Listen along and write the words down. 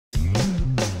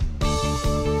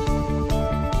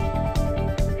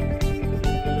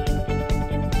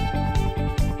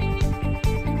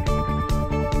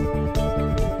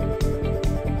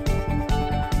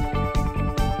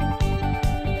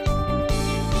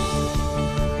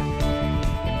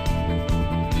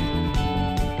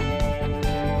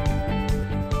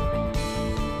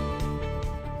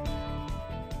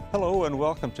Hello and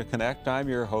welcome to Connect. I'm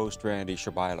your host, Randy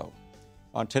Shabilo.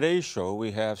 On today's show,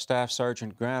 we have Staff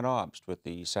Sergeant Grant Obst with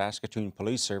the Saskatoon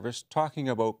Police Service talking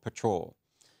about patrol.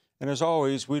 And as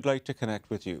always, we'd like to connect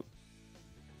with you.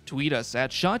 Tweet us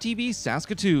at Shaw TV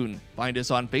Saskatoon. Find us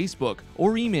on Facebook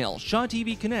or email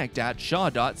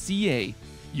shawtvconnect@shaw.ca.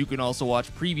 You can also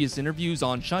watch previous interviews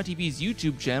on Shaw TV's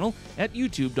YouTube channel at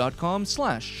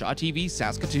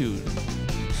youtube.com/ShawTVSaskatoon.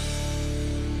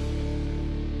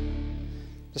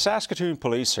 The Saskatoon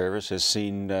Police Service has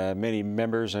seen many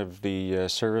members of the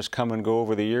service come and go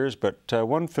over the years, but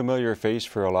one familiar face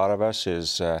for a lot of us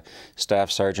is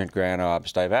Staff Sergeant Grant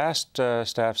Obst. I've asked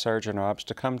Staff Sergeant Obst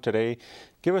to come today,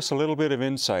 give us a little bit of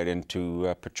insight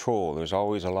into patrol. There's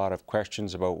always a lot of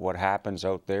questions about what happens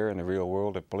out there in the real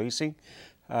world of policing.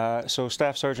 So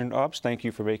Staff Sergeant Obst, thank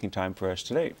you for making time for us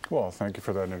today. Well, thank you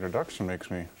for that introduction.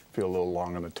 Makes me feel a little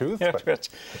long in the tooth. Yeah, but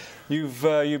you've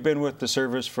been with the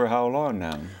service for how long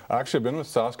now? Actually, I've been with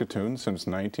Saskatoon since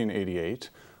 1988.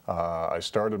 I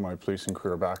started my policing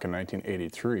career back in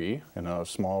 1983 in a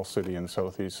small city in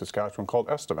southeast Saskatchewan called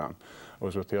Estevan. I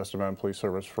was with the Estevan Police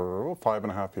Service for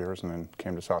 5.5 years and then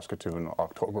came to Saskatoon in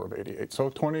October of '88. So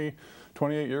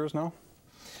 28 years now.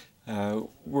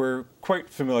 We're quite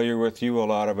familiar with you, a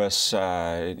lot of us,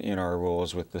 in our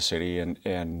roles with the city,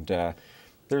 and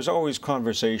there's always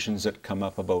conversations that come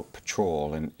up about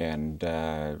patrol, and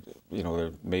you know,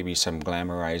 there may be some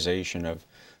glamorization of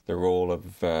the role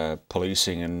of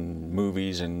policing in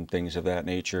movies and things of that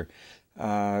nature.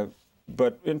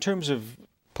 But in terms of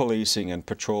policing and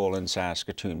patrol in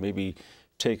Saskatoon, maybe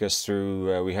take us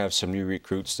through, we have some new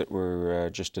recruits that were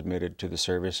just admitted to the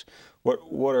service.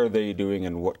 What are they doing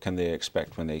and what can they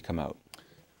expect when they come out?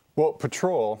 Well,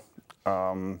 patrol,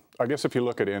 I guess if you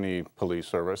look at any police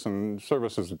service, and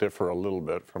services differ a little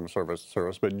bit from service to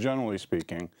service, but generally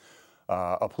speaking,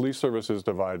 a police service is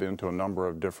divided into a number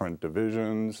of different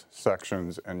divisions,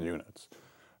 sections, and units.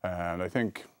 And I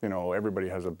think, you know, everybody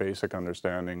has a basic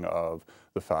understanding of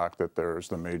the fact that there's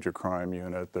the major crime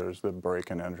unit, there's the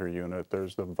break and enter unit,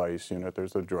 there's the vice unit,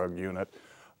 there's the drug unit.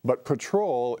 But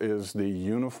patrol is the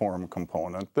uniform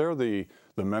component. They're the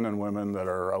men and women that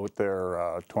are out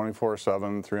there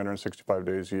 24/7, 365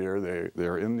 days a year.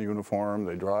 They're in the uniform,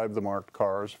 they drive the marked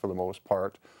cars for the most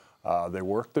part, they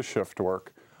work the shift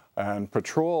work. And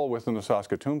patrol within the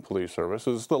Saskatoon Police Service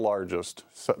is the largest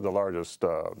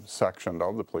section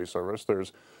of the police service.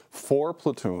 There's 4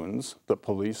 platoons that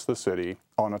police the city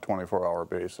on a 24-hour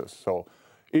basis. So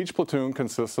each platoon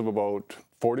consists of about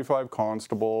 45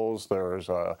 constables. There's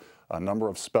a number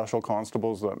of special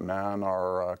constables that man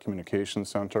our communication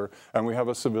center. And we have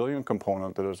a civilian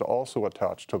component that is also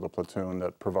attached to the platoon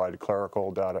that provide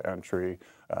clerical data entry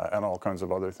and all kinds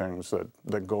of other things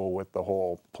that go with the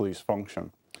whole police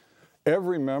function.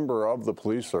 Every member of the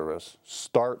police service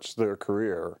starts their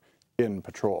career in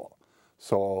patrol.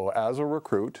 So as a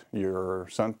recruit, you're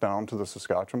sent down to the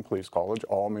Saskatchewan Police College.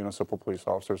 All municipal police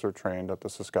officers are trained at the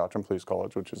Saskatchewan Police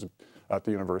College, which is at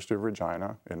the University of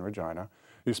Regina, in Regina.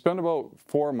 You spend about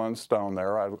 4 months down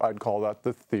there. I'd call that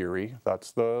the theory.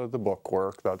 That's the book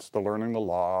work. That's the learning the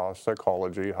law,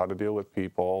 psychology, how to deal with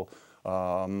people,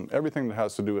 everything that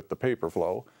has to do with the paper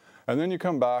flow. And then you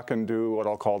come back and do what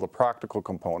I'll call the practical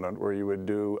component, where you would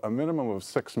do a minimum of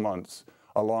 6 months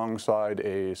alongside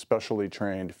a specially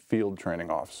trained field training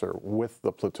officer with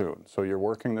the platoon. So you're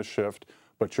working the shift,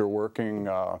 but you're working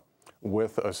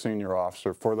with a senior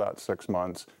officer for that 6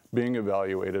 months, being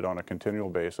evaluated on a continual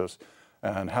basis.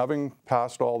 And having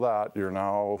passed all that, you're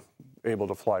now able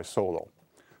to fly solo.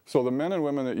 So the men and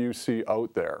women that you see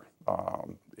out there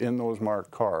in those marked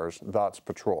cars, that's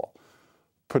patrol.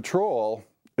 Patrol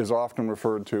is often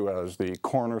referred to as the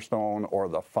cornerstone or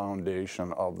the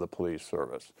foundation of the police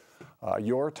service.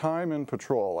 Your time in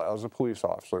patrol as a police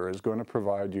officer is going to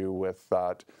provide you with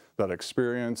that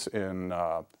experience in,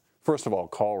 first of all,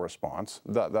 call response.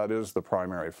 That is the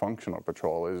primary function of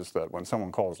patrol, is that when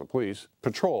someone calls the police,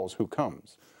 patrols who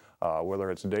comes, whether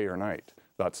it's day or night.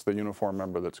 That's the uniform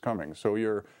member that's coming. So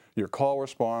your call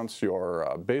response,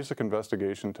 your basic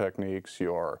investigation techniques,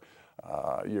 you're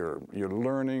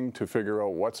learning to figure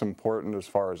out what's important as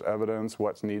far as evidence,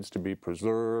 what needs to be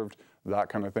preserved, that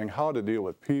kind of thing, how to deal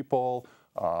with people,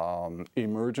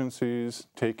 emergencies,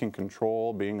 taking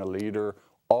control, being a leader,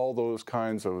 all those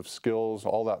kinds of skills,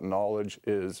 all that knowledge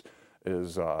is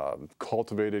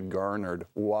cultivated, garnered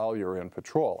while you're in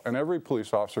patrol. And every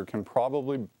police officer can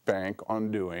probably bank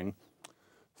on doing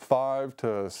 5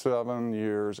 to 7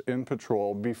 years in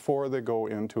patrol before they go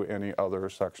into any other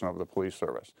section of the police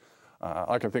service.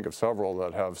 I can think of several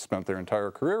that have spent their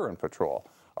entire career in patrol.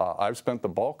 I've spent the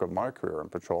bulk of my career in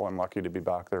patrol. I'm lucky to be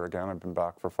back there again. I've been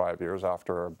back for 5 years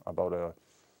after about a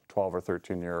 12 or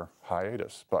 13-year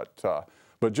hiatus.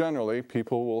 But generally,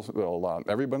 people will,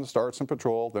 everyone starts in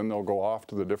patrol, then they'll go off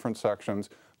to the different sections,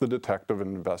 the detective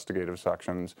and investigative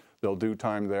sections. They'll do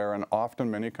time there, and often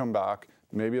many come back,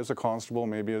 maybe as a constable,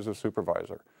 maybe as a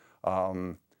supervisor.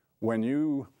 When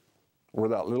you were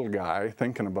that little guy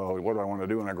thinking about what do I want to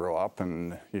do when I grow up,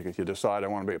 and you decide I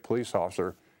want to be a police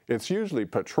officer, it's usually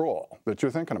patrol that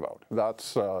you're thinking about.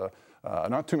 That's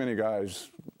not too many guys,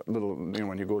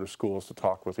 when you go to schools to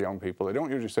talk with young people, they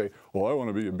don't usually say, well, I want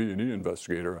to be a B&E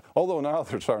investigator. Although now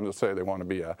they're starting to say they want to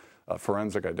be a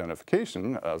forensic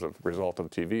identification as a result of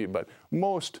TV. But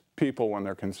most people, when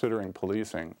they're considering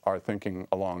policing, are thinking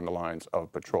along the lines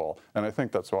of patrol. And I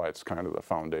think that's why it's kind of the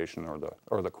foundation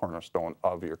or the cornerstone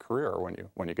of your career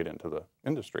when you get into the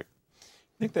industry.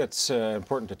 I think that's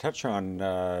important to touch on.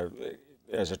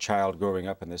 As a child growing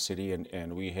up in the city,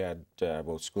 and we had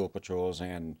both school patrols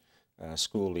and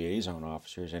school liaison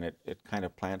officers, and it kind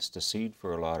of plants the seed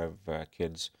for a lot of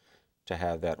kids to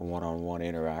have that one-on-one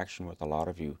interaction with a lot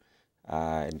of you,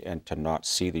 and to not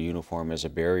see the uniform as a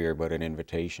barrier but an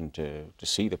invitation to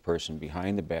see the person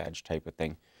behind the badge type of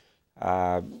thing.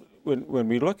 When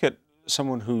we look at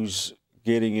someone who's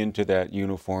getting into that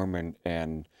uniform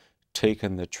and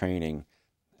taking the training,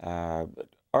 are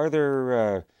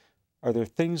there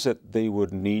things that they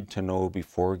would need to know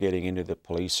before getting into the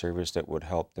police service that would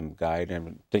help them guide them?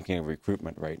 I'm thinking of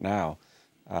recruitment right now.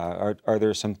 Are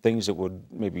there some things that would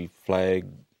maybe flag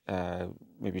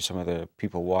maybe some of the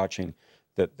people watching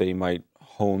that they might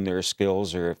hone their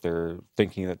skills, or if they're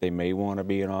thinking that they may want to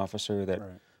be an officer, that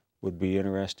would be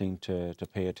interesting to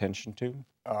pay attention to?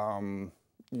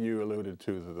 You alluded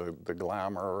to the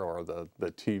glamour or the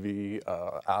TV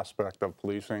aspect of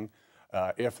policing.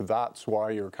 If that's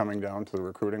why you're coming down to the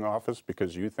recruiting office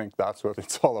because you think that's what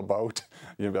it's all about,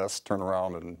 you best turn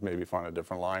around and maybe find a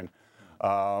different line.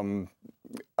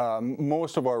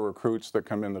 Most of our recruits that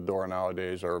come in the door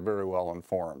nowadays are very well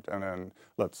informed, and then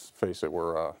let's face it,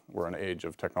 we're an age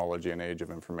of technology, an age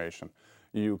of information.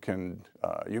 You can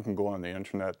go on the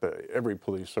internet. Every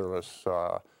police service,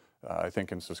 I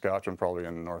think in Saskatchewan, probably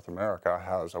in North America,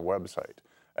 has a website.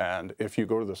 And if you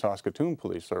go to the Saskatoon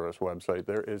Police Service website,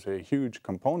 there is a huge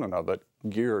component of it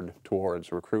geared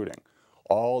towards recruiting.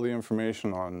 All the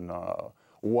information on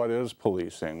what is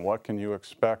policing, what can you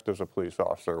expect as a police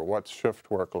officer, what's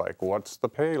shift work like, what's the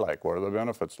pay like, what are the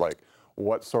benefits like,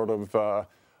 what sort of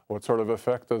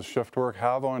effect does shift work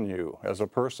have on you as a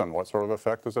person, what sort of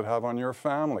effect does it have on your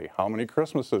family, how many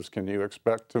Christmases can you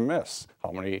expect to miss,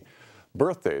 how many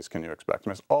birthdays can you expect to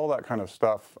miss, all that kind of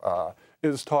stuff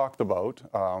is talked about.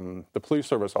 The police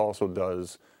service also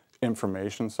does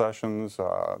information sessions,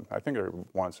 I think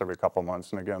once every couple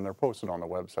months, and again, they're posted on the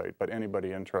website, but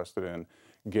anybody interested in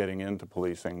getting into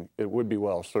policing, it would be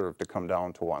well served to come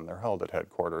down to one. They're held at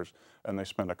headquarters, and they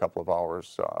spend a couple of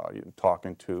hours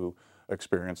talking to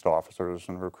experienced officers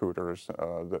and recruiters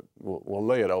that will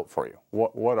lay it out for you.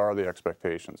 What are the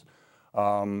expectations?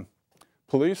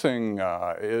 Policing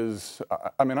is,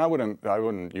 I mean, I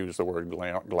wouldn't use the word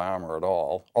glamour at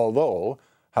all, although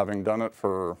having done it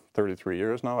for 33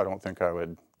 years now, I don't think I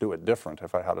would do it different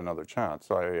if I had another chance.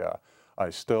 I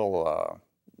still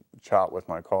chat with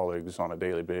my colleagues on a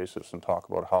daily basis and talk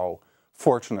about how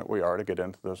fortunate we are to get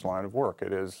into this line of work.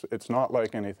 It's not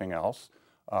like anything else.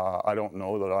 I don't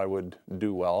know that I would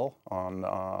do well on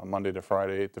Monday to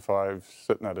Friday, 8 to 5,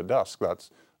 sitting at a desk.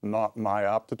 That's not my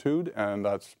aptitude, and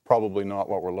that's probably not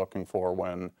what we're looking for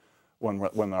when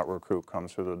that recruit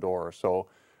comes through the door. So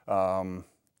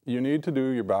you need to do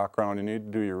your background, you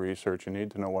need to do your research, you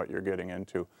need to know what you're getting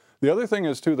into. The other thing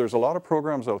is too, there's a lot of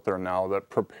programs out there now that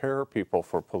prepare people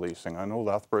for policing. I know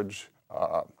Lethbridge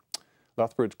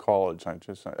College,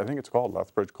 I think it's called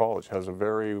Lethbridge College, has a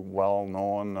very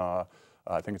well-known,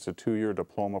 I think it's a 2-year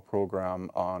diploma program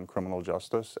on criminal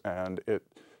justice, and it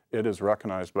is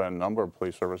recognized by a number of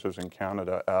police services in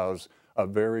Canada as a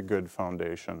very good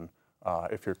foundation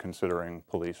if you're considering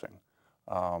policing.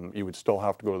 You would still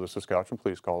have to go to the Saskatchewan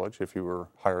Police College if you were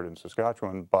hired in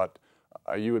Saskatchewan, but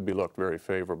you would be looked very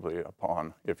favorably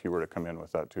upon if you were to come in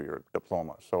with that 2-year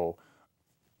diploma. So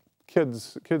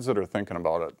kids that are thinking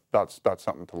about it, that's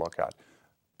something to look at.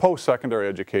 Post-secondary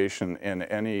education in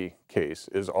any case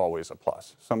is always a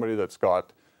plus. Somebody that's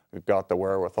got the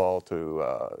wherewithal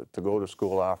to go to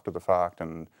school after the fact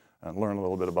and learn a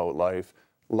little bit about life.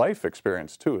 Life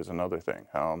experience too is another thing.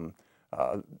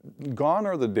 Gone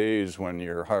are the days when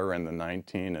you're hiring the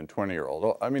 19 and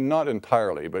 20-year-old. I mean, not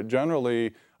entirely, but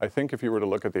generally, I think if you were to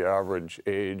look at the average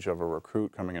age of a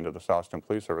recruit coming into the Saskatoon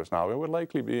Police Service now, it would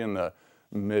likely be in the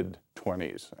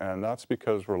mid-20s. And that's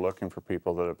because we're looking for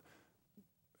people that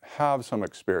have some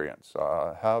experience,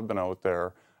 have been out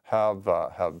there,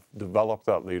 have developed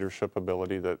that leadership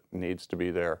ability that needs to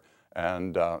be there,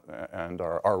 and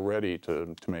are ready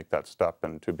to make that step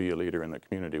and to be a leader in the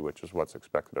community, which is what's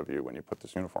expected of you when you put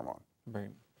this uniform on.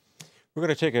 Right. We're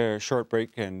going to take a short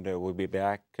break, and we'll be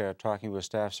back talking with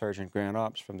Staff Sergeant Grant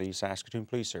Obst from the Saskatoon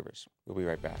Police Service. We'll be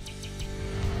right back.